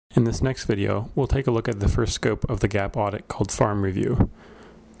In this next video, we'll take a look at the first scope of the GAP audit called Farm Review.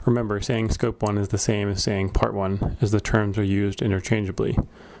 Remember, saying Scope 1 is the same as saying Part 1, as the terms are used interchangeably.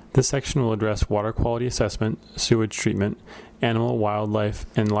 This section will address water quality assessment, sewage treatment, animal, wildlife,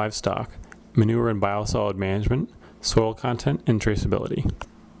 and livestock, manure and biosolid management, soil content, and traceability.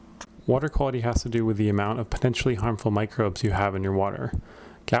 Water quality has to do with the amount of potentially harmful microbes you have in your water.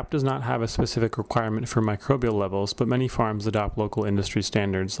 GAP does not have a specific requirement for microbial levels, but many farms adopt local industry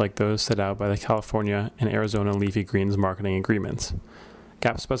standards like those set out by the California and Arizona leafy greens marketing agreements.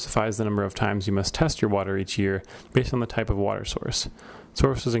 GAP specifies the number of times you must test your water each year based on the type of water source.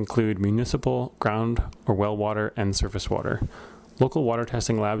 Sources include municipal, ground, or well water, and surface water. Local water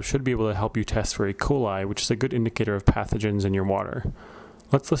testing labs should be able to help you test for E. coli, which is a good indicator of pathogens in your water.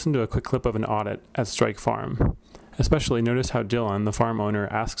 Let's listen to a quick clip of an audit at Strike Farm. Especially notice how Dylan, the farm owner,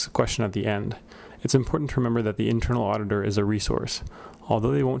 asks a question at the end. It's important to remember that the internal auditor is a resource.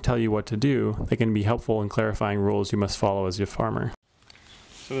 Although they won't tell you what to do, they can be helpful in clarifying rules you must follow as your farmer.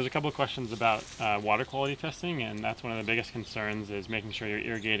 So there's a couple of questions about water quality testing, and that's one of the biggest concerns is making sure you're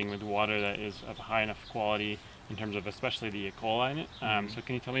irrigating with water that is of high enough quality in terms of especially the E. coli in it. So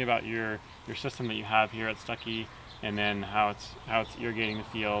can you tell me about your system that you have here at Stuckey, and then how it's irrigating the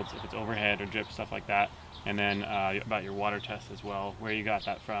fields, if it's overhead or drip, stuff like that, and then about your water test as well, where you got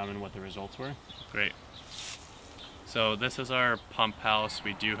that from and what the results were? Great. So this is our pump house.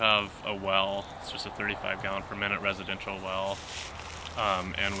 We do have a well. It's just a 35 gallon per minute residential well.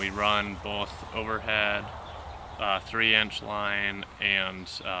 And we run both overhead 3-inch line and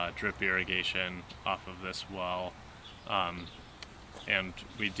drip irrigation off of this well. And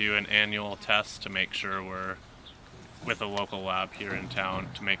we do an annual test to make sure we're with a local lab here in town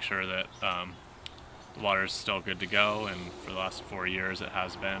to make sure that the water is still good to go, and for the last 4 years it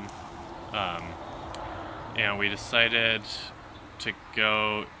has been. And we decided to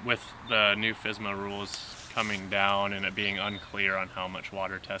go with the new FSMA rules coming down and it being unclear on how much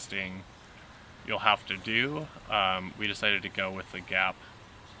water testing you'll have to do. We decided to go with the GAP,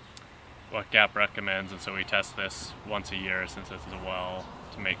 what GAP recommends, and so we test this once a year since this is a well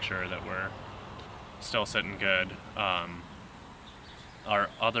to make sure that we're still sitting good. Our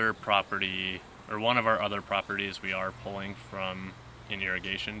other property, or one of our other properties, we are pulling from an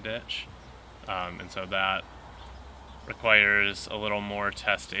irrigation ditch, and so that requires a little more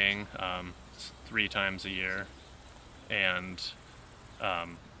testing, 3 times a year. And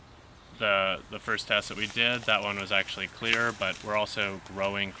the first test that we did, that one was actually clear, but we're also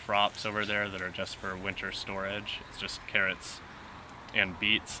growing crops over there that are just for winter storage. It's just carrots and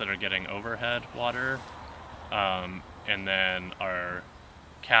beets that are getting overhead water, and then our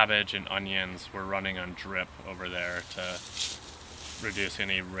cabbage and onions we're running on drip over there to reduce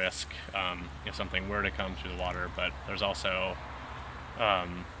any risk if something were to come through the water. But there's also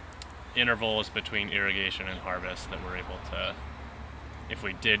intervals between irrigation and harvest that we're able to, if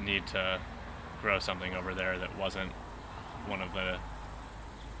we did need to grow something over there that wasn't one of the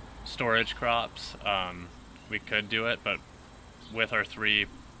storage crops, we could do it. But with our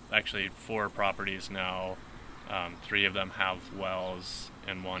 4 properties now, 3 of them have wells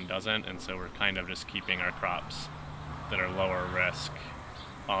and 1 doesn't, and so we're kind of just keeping our crops that are lower risk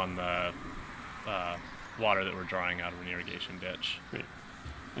on the water that we're drawing out of an irrigation ditch. Great.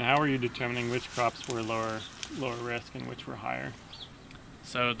 And how are you determining which crops were lower risk and which were higher?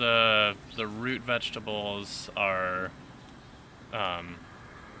 So the root vegetables are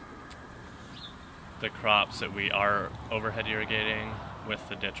the crops that we are overhead irrigating with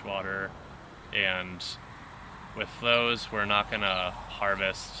the ditch water, and with those we're not going to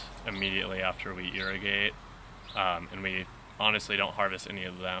harvest immediately after we irrigate, and we honestly don't harvest any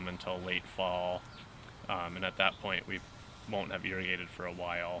of them until late fall, and at that point we won't have irrigated for a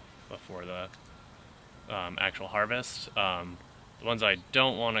while before the actual harvest. The ones I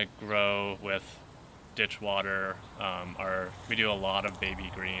don't want to grow with ditch water we do a lot of baby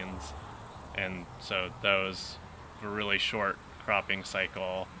greens, and so those have a really short cropping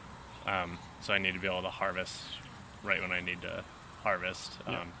cycle, so I need to be able to harvest right when I need to harvest.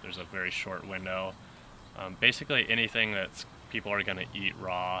 There's a very short window. Basically anything that people are going to eat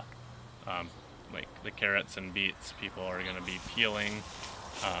raw, like the carrots and beets, people are going to be peeling,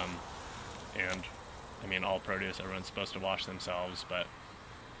 and I mean all produce, everyone's supposed to wash themselves, but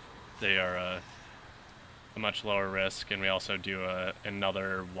they are a much lower risk, and we also do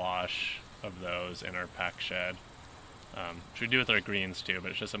another wash of those in our pack shed, which we do with our greens too, but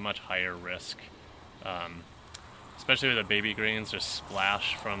it's just a much higher risk. Especially with the baby greens, just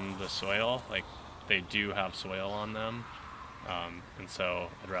splash from the soil, like they do have soil on them, and so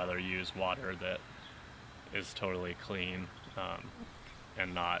I'd rather use water that is totally clean,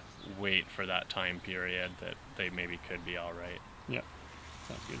 and not wait for that time period that they maybe could be all right. Yeah,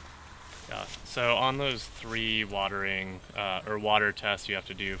 sounds good. Yeah. So on those 3 watering or water tests you have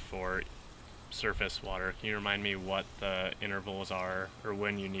to do for surface water, can you remind me what the intervals are or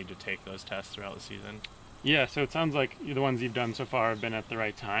when you need to take those tests throughout the season? Yeah, so it sounds like the ones you've done so far have been at the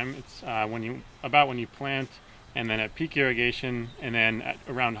right time. It's when you plant, and then at peak irrigation, and then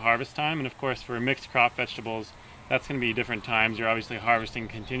around harvest time. And of course, for mixed crop vegetables, that's going to be different times. You're obviously harvesting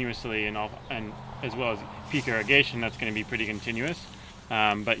continuously, and as well as peak irrigation, that's going to be pretty continuous.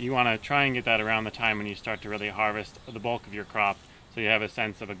 But you want to try and get that around the time when you start to really harvest the bulk of your crop, so you have a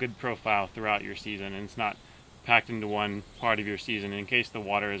sense of a good profile throughout your season, and it's not packed into one part of your season in case the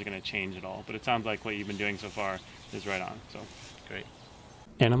water is going to change at all. But it sounds like what you've been doing so far is right on. So great.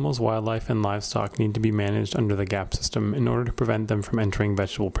 Animals, wildlife, and livestock need to be managed under the GAP system in order to prevent them from entering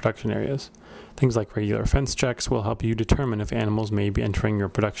vegetable production areas. Things like regular fence checks will help you determine if animals may be entering your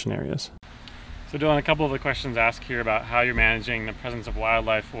production areas. So Dylan, a couple of the questions asked here about how you're managing the presence of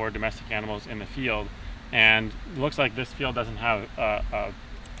wildlife or domestic animals in the field. And it looks like this field doesn't have a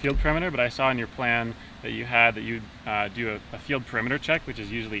field perimeter, but I saw in your plan that you do a field perimeter check, which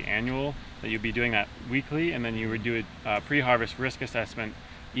is usually annual, that you'd be doing that weekly, and then you would do a pre-harvest risk assessment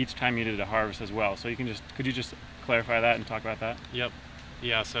each time you did a harvest as well. So could you just clarify that and talk about that? Yep.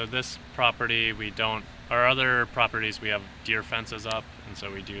 Yeah, so this property our other properties we have deer fences up, and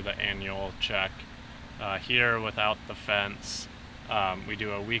so we do the annual check. Here, without the fence, we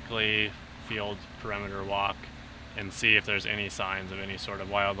do a weekly field perimeter walk and see if there's any signs of any sort of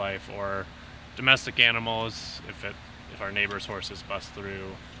wildlife or domestic animals, if our neighbors' horses bust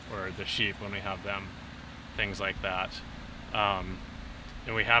through, or the sheep when we have them, things like that.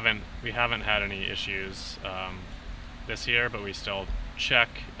 And we haven't had any issues this year, but we still check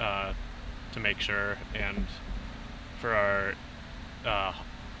to make sure. And for our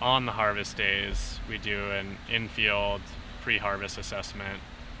on the harvest days, we do an in-field pre-harvest assessment,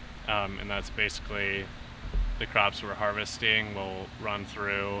 and that's basically the crops we're harvesting. We'll run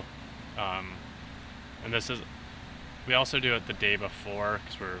through, and we also do it the day before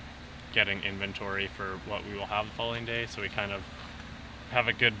because we're getting inventory for what we will have the following day, so we kind of have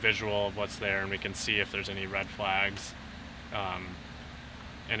a good visual of what's there, and we can see if there's any red flags.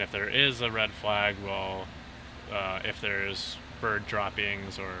 And if there is a red flag, we'll, if there's bird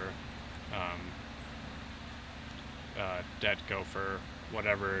droppings or dead gopher,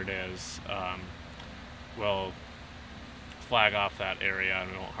 whatever it is, we'll flag off that area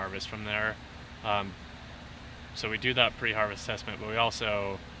and we won't harvest from there. So we do that pre-harvest assessment, but we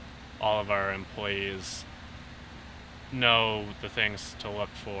also, all of our employees know the things to look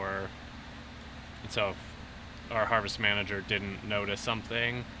for. And so if our harvest manager didn't notice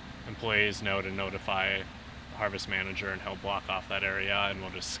something, employees know to notify the harvest manager, and he'll block off that area, and we'll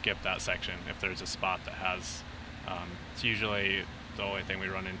just skip that section if there's a spot that has, it's usually the only thing we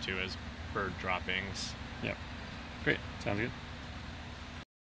run into is bird droppings. Yep. Great. Sounds good.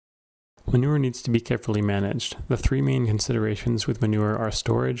 Manure needs to be carefully managed. The 3 main considerations with manure are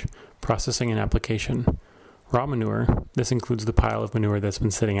storage, processing, and application. Raw manure, this includes the pile of manure that's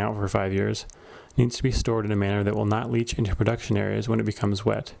been sitting out for 5 years, needs to be stored in a manner that will not leach into production areas when it becomes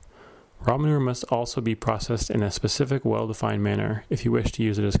wet. Raw manure must also be processed in a specific, well-defined manner if you wish to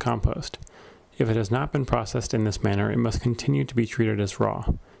use it as compost. If it has not been processed in this manner, it must continue to be treated as raw,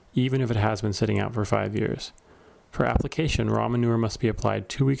 even if it has been sitting out for 5 years. For application, raw manure must be applied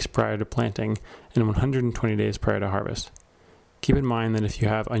 2 weeks prior to planting and 120 days prior to harvest. Keep in mind that if you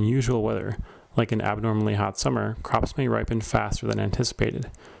have unusual weather, like an abnormally hot summer, crops may ripen faster than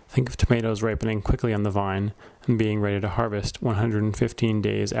anticipated. Think of tomatoes ripening quickly on the vine and being ready to harvest 115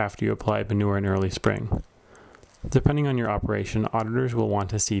 days after you applied manure in early spring. Depending on your operation, auditors will want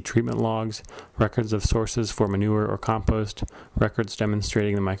to see treatment logs, records of sources for manure or compost, records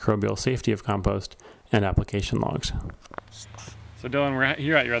demonstrating the microbial safety of compost, and application logs. So Dylan, we're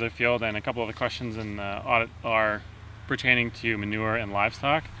here at your other field, and a couple of the questions in the audit are pertaining to manure and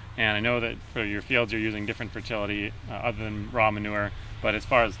livestock. And I know that for your fields you're using different fertility other than raw manure, but as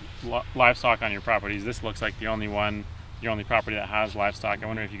far as livestock on your properties, this looks like the only property that has livestock. I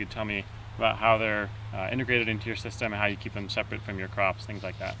wonder if you could tell me about how they're integrated into your system and how you keep them separate from your crops, things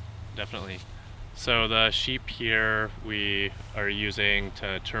like that. Definitely. So the sheep here we are using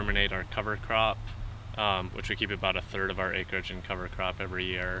to terminate our cover crop, which we keep about 1/3 of our acreage in cover crop every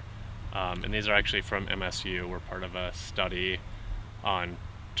year. And these are actually from MSU. We're part of a study on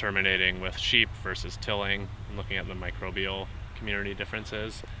terminating with sheep versus tilling and looking at the microbial community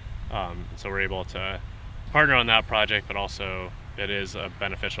differences. So we're able to partner on that project, but also it is a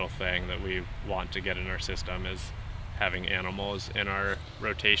beneficial thing that we want to get in our system, is having animals in our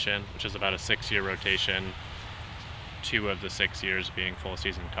rotation, which is about a 6-year rotation, 2 of the 6 years being full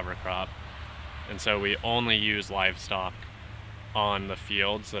season cover crop. And so we only use livestock on the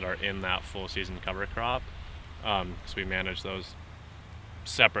fields that are in that full season cover crop, because we manage those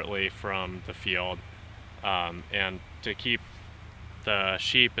separately from the field. And to keep the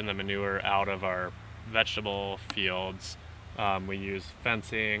sheep and the manure out of our vegetable fields, we use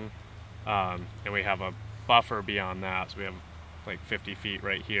fencing, and we have a buffer beyond that, so we have like 50 feet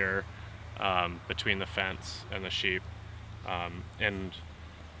right here between the fence and the sheep. And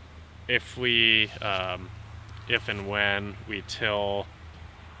if and when we till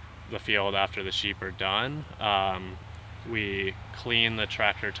the field after the sheep are done, we clean the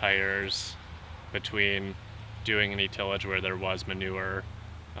tractor tires between doing any tillage where there was manure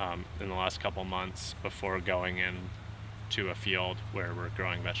in the last couple months before going in to a field where we're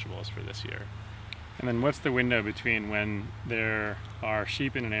growing vegetables for this year. And then what's the window between when there are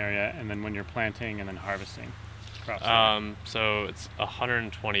sheep in an area and then when you're planting and then harvesting crops? So it's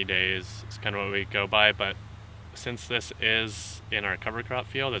 120 days. It's kind of what we go by, but since this is in our cover crop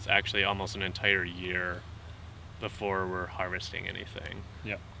field, it's actually almost an entire year before we're harvesting anything.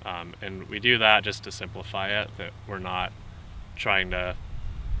 Yep. And we do that just to simplify it, that we're not trying to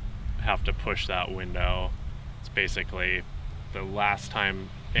have to push that window. It's basically the last time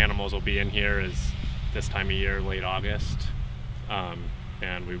animals will be in here is this time of year, late August.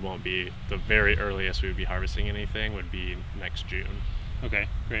 And we won't be, the very earliest we would be harvesting anything would be next June. Okay,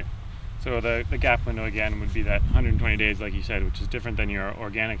 great. So the gap window again would be that 120 days, like you said, which is different than your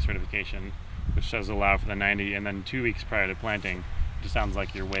organic certification, which does allow for the 90, and then 2 weeks prior to planting. It just sounds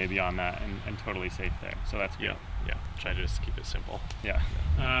like you're way beyond that and totally safe there. So that's good. Yeah. Try to just keep it simple. Yeah.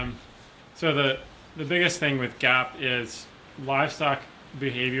 So the biggest thing with gap is livestock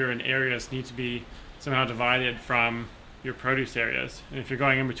behavior and areas need to be somehow divided from your produce areas. And if you're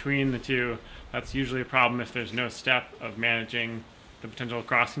going in between the two, that's usually a problem if there's no step of managing the potential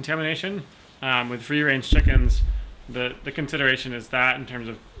cross-contamination. With free-range chickens, the consideration is that in terms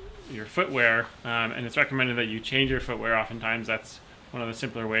of your footwear, and it's recommended that you change your footwear. Oftentimes that's one of the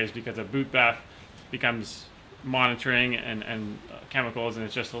simpler ways, because a boot bath becomes monitoring and chemicals, and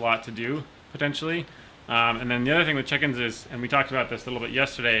it's just a lot to do potentially. And then the other thing with chickens is, and we talked about this a little bit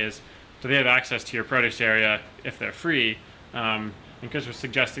yesterday, is do they have access to your produce area if they're free? And Chris was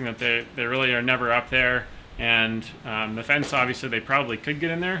suggesting that they really are never up there, and the fence, obviously they probably could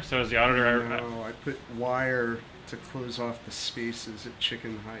get in there. So as the auditor, no, I put wire to close off the spaces at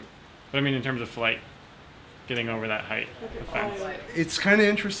chicken height. But I mean in terms of flight, getting over that height of fence. It's kind of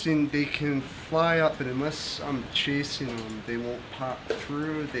interesting. They can fly up, but unless I'm chasing them, they won't pop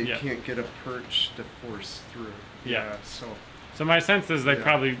through. They can't get a perch to force through. Yeah. So my sense is they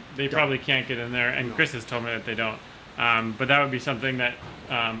probably can't get in there, and Chris has told me that they don't. But that would be something that,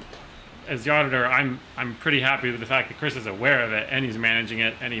 as the auditor, I'm pretty happy with the fact that Chris is aware of it and he's managing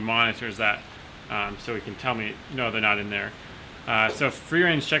it and he monitors that, so he can tell me no, they're not in there. So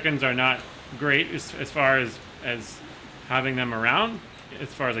free-range chickens are not great as far as having them around, as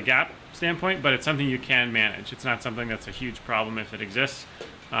far as a gap standpoint, but it's something you can manage. It's not something that's a huge problem if it exists.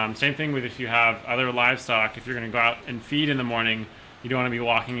 Same thing with if you have other livestock. If you're going to go out and feed in the morning, you don't want to be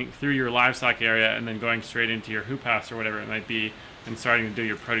walking through your livestock area and then going straight into your hoop house or whatever it might be and starting to do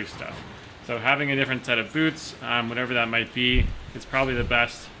your produce stuff. So having a different set of boots, whatever that might be, is probably the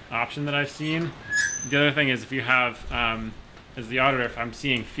best option that I've seen. The other thing is if you have, as the auditor, if I'm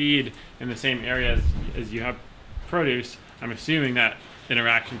seeing feed in the same area as you have produce, I'm assuming that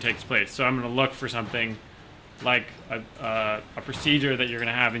interaction takes place. So I'm going to look for something like a procedure that you're going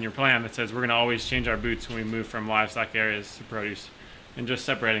to have in your plan that says we're going to always change our boots when we move from livestock areas to produce, and just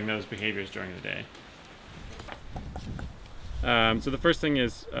separating those behaviors during the day. So the first thing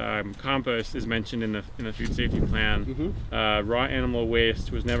is compost is mentioned in the food safety plan. Raw animal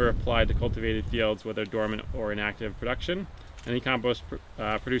waste was never applied to cultivated fields, whether dormant or inactive production. Any compost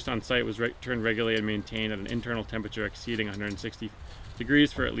produced on site was returned regularly and maintained at an internal temperature exceeding 160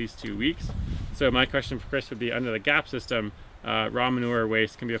 degrees for at least 2 weeks. So my question for Chris would be, under the GAP system, raw manure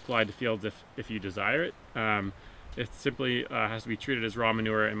waste can be applied to fields if you desire it. It simply has to be treated as raw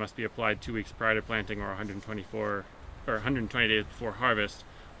manure and must be applied 2 weeks prior to planting or 120 days before harvest.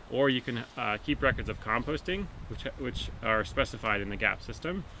 Or you can keep records of composting, which are specified in the GAP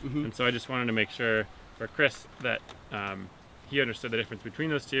system. And so I just wanted to make sure for Chris that he understood the difference between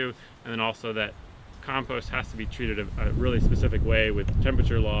those two, and then also that compost has to be treated a really specific way with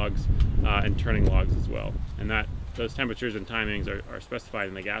temperature logs and turning logs as well. And that those temperatures and timings are specified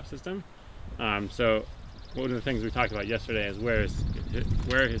in the GAP system. So one of the things we talked about yesterday is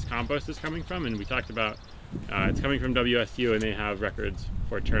where his compost is coming from, and we talked about It's coming from WSU, and they have records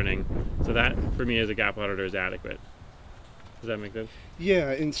for churning. So that, for me, as a gap auditor, is adequate. Does that make sense?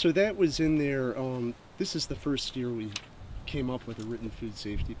 Yeah, and so that was in there. This is the first year we came up with a written food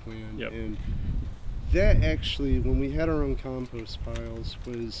safety plan. Yep. And that actually, when we had our own compost piles,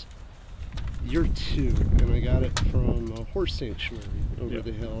 was year 2, and I got it from a horse sanctuary over Yep.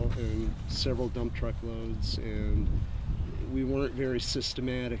 the hill, and several dump truck loads, and we weren't very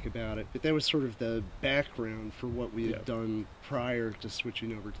systematic about it, but that was sort of the background for what we had Yep. done prior to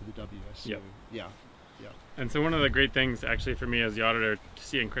switching over to the WSU. Yep. Yeah. And so one of the great things, actually, for me as the auditor to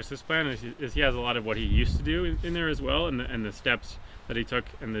see in Chris's plan is he has a lot of what he used to do in there as well, and the steps that he took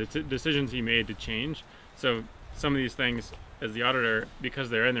and the decisions he made to change. So some of these things, as the auditor, because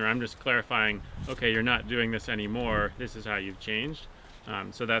they're in there, I'm just clarifying, okay, you're not doing this anymore, this is how you've changed.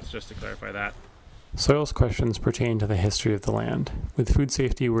 So that's just to clarify that. Soils questions pertain to the history of the land. With food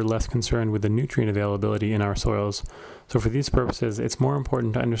safety, we're less concerned with the nutrient availability in our soils. So for these purposes, it's more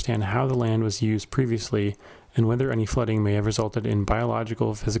important to understand how the land was used previously and whether any flooding may have resulted in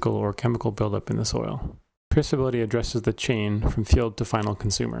biological, physical, or chemical buildup in the soil. Traceability addresses the chain from field to final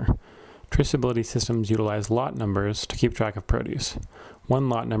consumer. Traceability systems utilize lot numbers to keep track of produce. One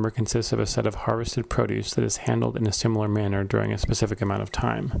lot number consists of a set of harvested produce that is handled in a similar manner during a specific amount of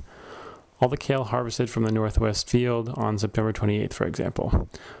time. All the kale harvested from the northwest field on September 28th, for example.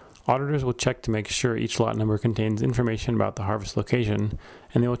 Auditors will check to make sure each lot number contains information about the harvest location,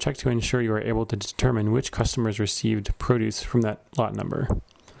 and they will check to ensure you are able to determine which customers received produce from that lot number.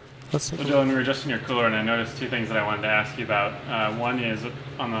 So Dylan, we were just in your cooler, and I noticed 2 things that I wanted to ask you about. One is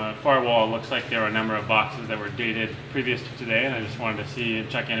on the far wall, it looks like there were a number of boxes that were dated previous to today, and I just wanted to see and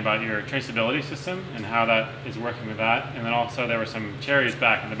check in about your traceability system and how that is working with that. And then also there were some cherries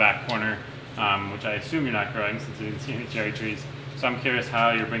back in the back corner, which I assume you're not growing since you didn't see any cherry trees. So I'm curious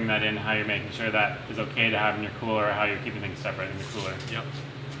how you're bringing that in, how you're making sure that is okay to have in your cooler, or how you're keeping things separate in the cooler. Yep.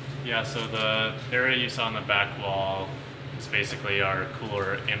 Yeah, so the area you saw on the back wall is basically our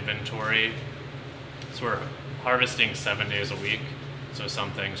cooler inventory. So we're harvesting 7 days a week. So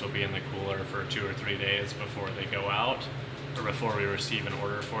some things will be in the cooler for 2 or 3 days before they go out, or before we receive an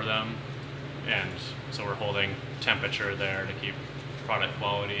order for them. And so we're holding temperature there to keep product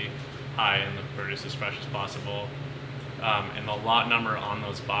quality high and the produce as fresh as possible. And the lot number on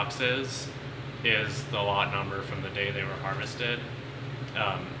those boxes is the lot number from the day they were harvested.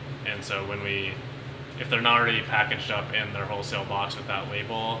 And so if they're not already packaged up in their wholesale box with that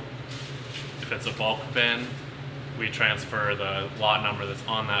label, if it's a bulk bin, we transfer the lot number that's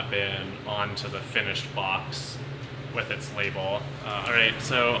on that bin onto the finished box with its label. All right,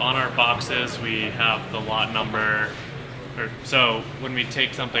 so on our boxes, we have the lot number. So when we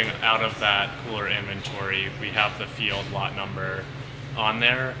take something out of that cooler inventory, we have the field lot number on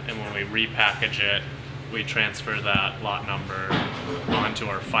there, and when we repackage it, we transfer that lot number onto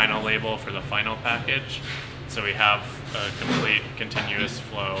our final label for the final package. So we have a complete continuous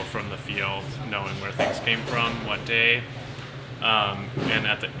flow from the field, knowing where things came from, what day. And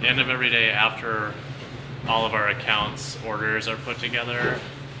at the end of every day, after all of our accounts orders are put together,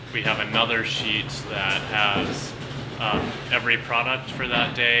 we have another sheet that has every product for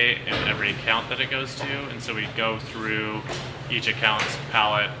that day and every account that it goes to. And so we go through each account's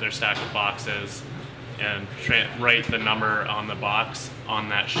pallet, their stack of boxes, and write the number on the box on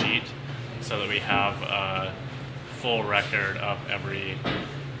that sheet so that we have a full record of every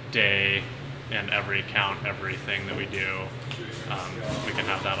day and every count, everything that we do. We can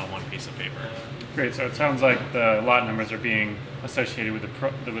have that on one piece of paper. Great, so it sounds like the lot numbers are being associated with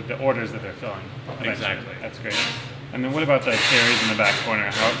the orders that they're filling. Eventually. Exactly. That's great. And then what about the cherries in the back corner?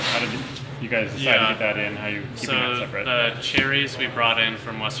 How did you guys decide to get that in? How are you keeping that separate? So the cherries we brought in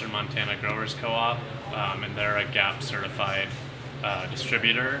from Western Montana Growers Co-op, and they're a GAP certified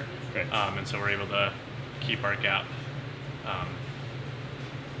distributor. Great. And so we're able to keep our GAP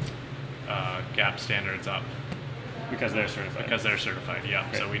standards up. Because they're certified. Because they're certified, yeah.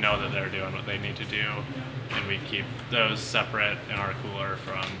 Great. So we know that they're doing what they need to do, and we keep those separate in our cooler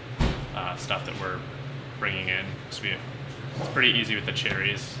from stuff that we're bringing in. So it's pretty easy with the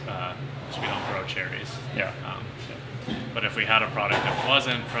cherries, because we don't grow cherries. Yeah. But if we had a product that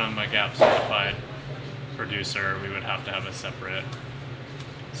wasn't from a GAP certified producer, we would have to have a separate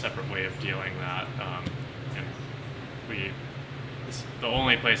way of dealing that. And the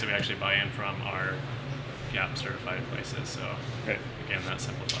only place that we actually buy in from are GAP certified places. So great. Again, that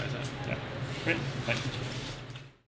simplifies it. Yeah. Great. Thanks.